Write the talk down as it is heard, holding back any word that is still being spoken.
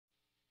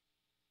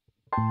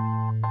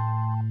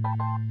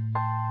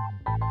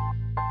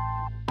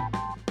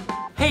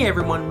Hey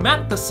everyone,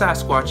 Matt the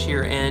Sasquatch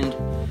here, and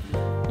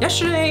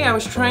yesterday I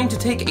was trying to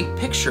take a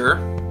picture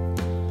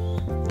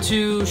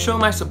to show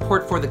my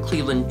support for the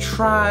Cleveland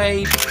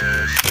tribe,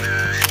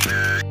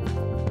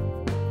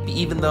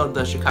 even though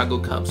the Chicago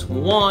Cubs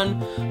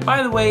won.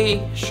 By the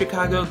way,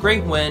 Chicago,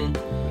 great win,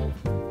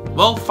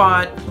 well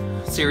fought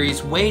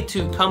series, way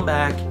to come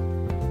back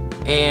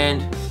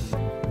and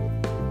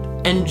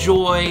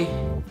enjoy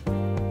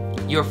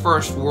your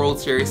first World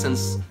Series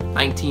since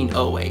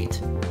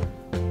 1908.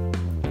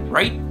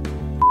 Right?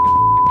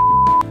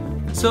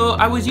 So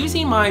I was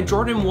using my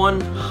Jordan 1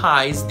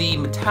 highs, the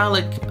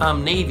metallic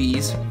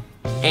navies,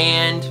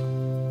 and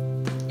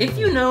if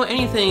you know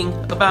anything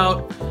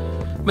about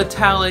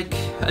metallic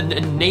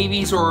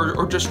navies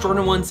or just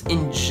Jordan 1s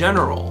in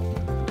general,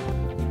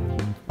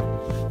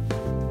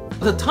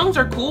 the tongues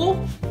are cool,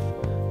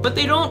 but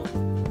they don't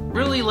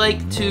really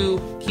like to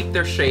keep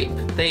their shape.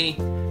 They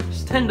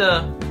just tend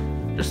to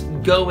just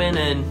go in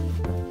and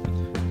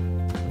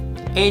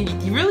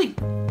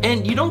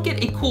you don't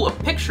get a cool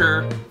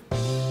picture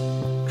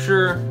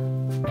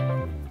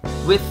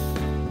with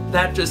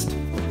that just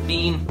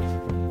being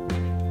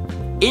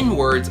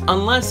inwards,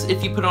 unless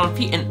if you put it on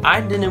feet, and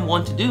I didn't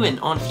want to do an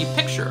on feet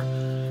picture.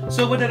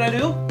 So what did I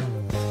do?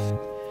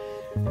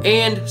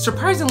 And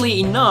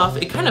surprisingly enough,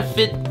 it kind of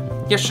fit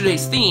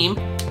yesterday's theme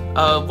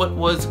of what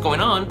was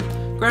going on.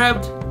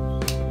 Grabbed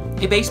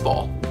a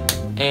baseball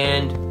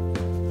and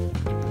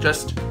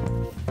just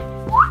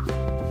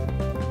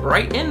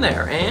right in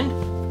there, and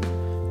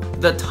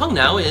the tongue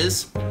now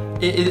is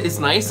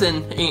nice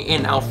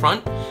and out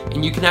front,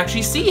 and you can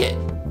actually see it,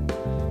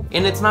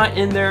 and it's not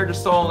in there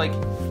just all like,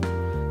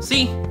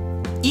 see,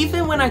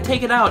 even when I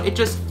take it out, it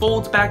just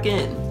folds back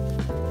in.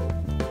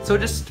 So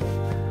just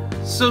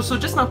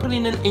not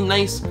putting in a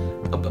nice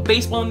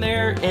baseball in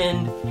there,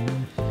 and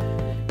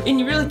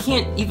you really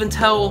can't even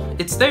tell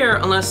it's there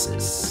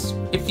unless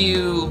if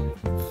you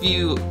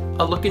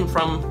are looking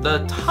from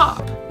the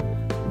top.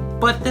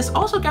 But this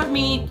also got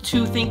me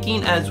to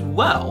thinking as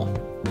well.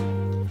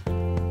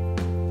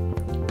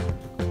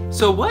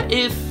 So what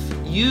if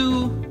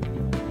you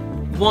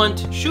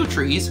want shoe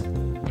trees,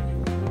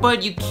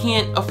 but you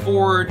can't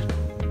afford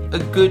a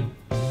good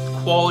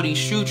quality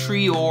shoe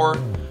tree, or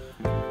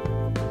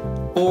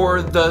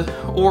the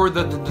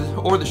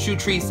shoe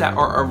trees that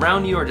are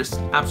around you are just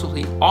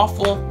absolutely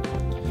awful,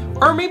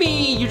 or maybe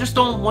you just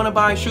don't want to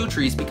buy shoe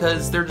trees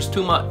because they're just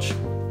too much.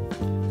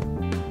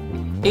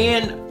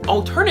 An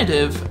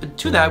alternative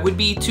to that would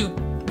be to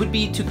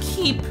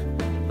keep,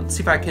 let's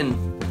see if I can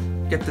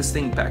get this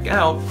thing back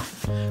out,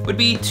 would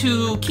be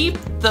to keep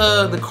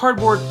the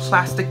cardboard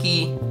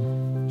plasticky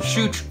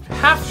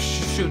half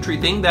shoe tree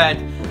thing that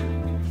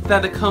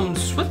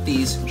comes with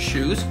these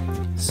shoes.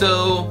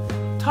 So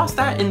toss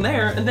that in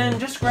there, and then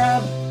just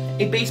grab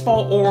a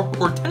baseball or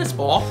tennis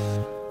ball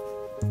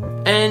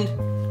and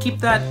keep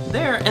that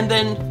there, and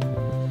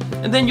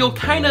then you'll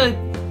kind of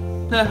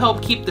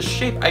help keep the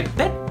shape. I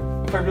bet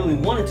if I really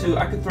wanted to,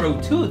 I could throw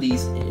two of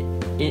these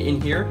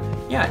in here.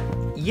 Yeah,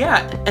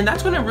 and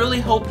that's gonna really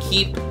help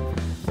keep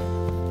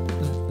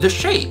the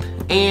shape.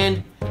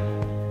 And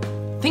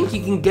I think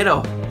you can get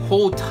a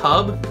whole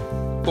tub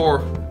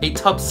or a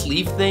tub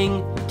sleeve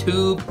thing,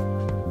 tube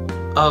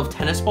of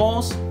tennis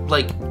balls,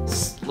 like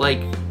 6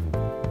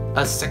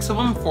 of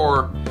them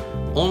for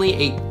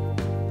only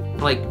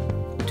like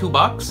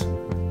 $2,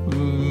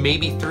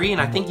 maybe 3, and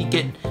I think you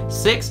get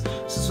 6.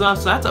 So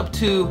that's up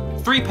to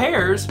 3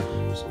 pairs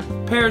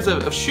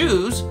of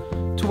shoes,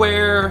 to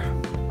where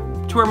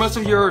most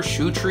of your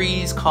shoe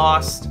trees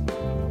cost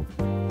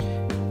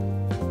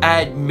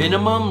at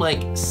minimum like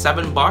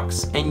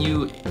 $7, and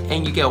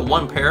you get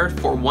 1 pair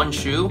for 1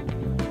 shoe.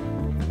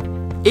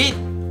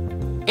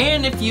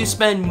 And if you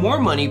spend more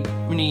money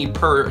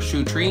per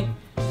shoe tree,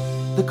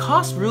 the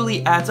cost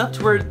really adds up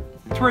to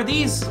where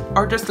these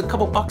are just a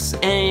couple bucks,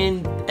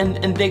 and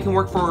they can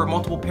work for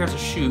multiple pairs of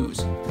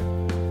shoes.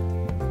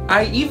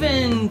 I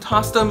even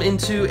tossed them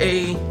into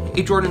a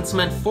Jordan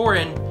Cement 4,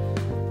 and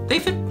they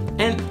fit,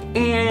 and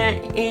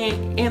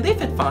they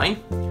fit fine.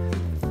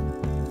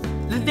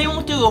 They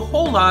won't do a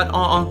whole lot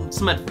on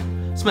cement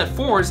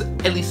 4s,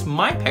 at least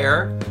my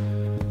pair,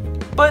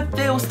 but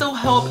they'll still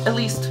help at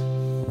least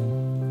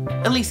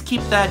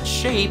keep that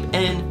shape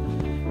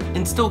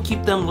and still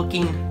keep them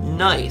looking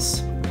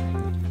nice.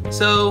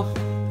 So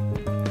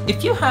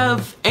if you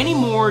have any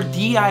more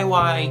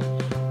DIY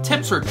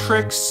tips or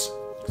tricks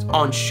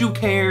on shoe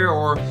care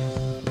or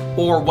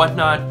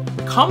whatnot,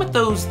 comment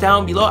those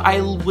down below.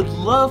 I would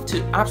love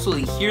to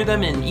absolutely hear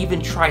them and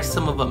even try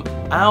some of them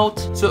out.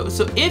 So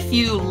if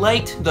you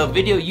liked the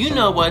video, you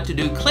know what to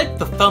do. Click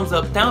the thumbs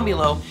up down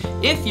below.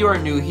 If you are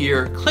new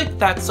here, click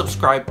that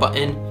subscribe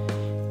button.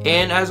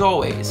 And as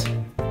always,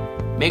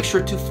 make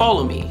sure to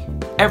follow me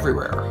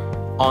everywhere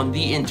on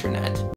the internet.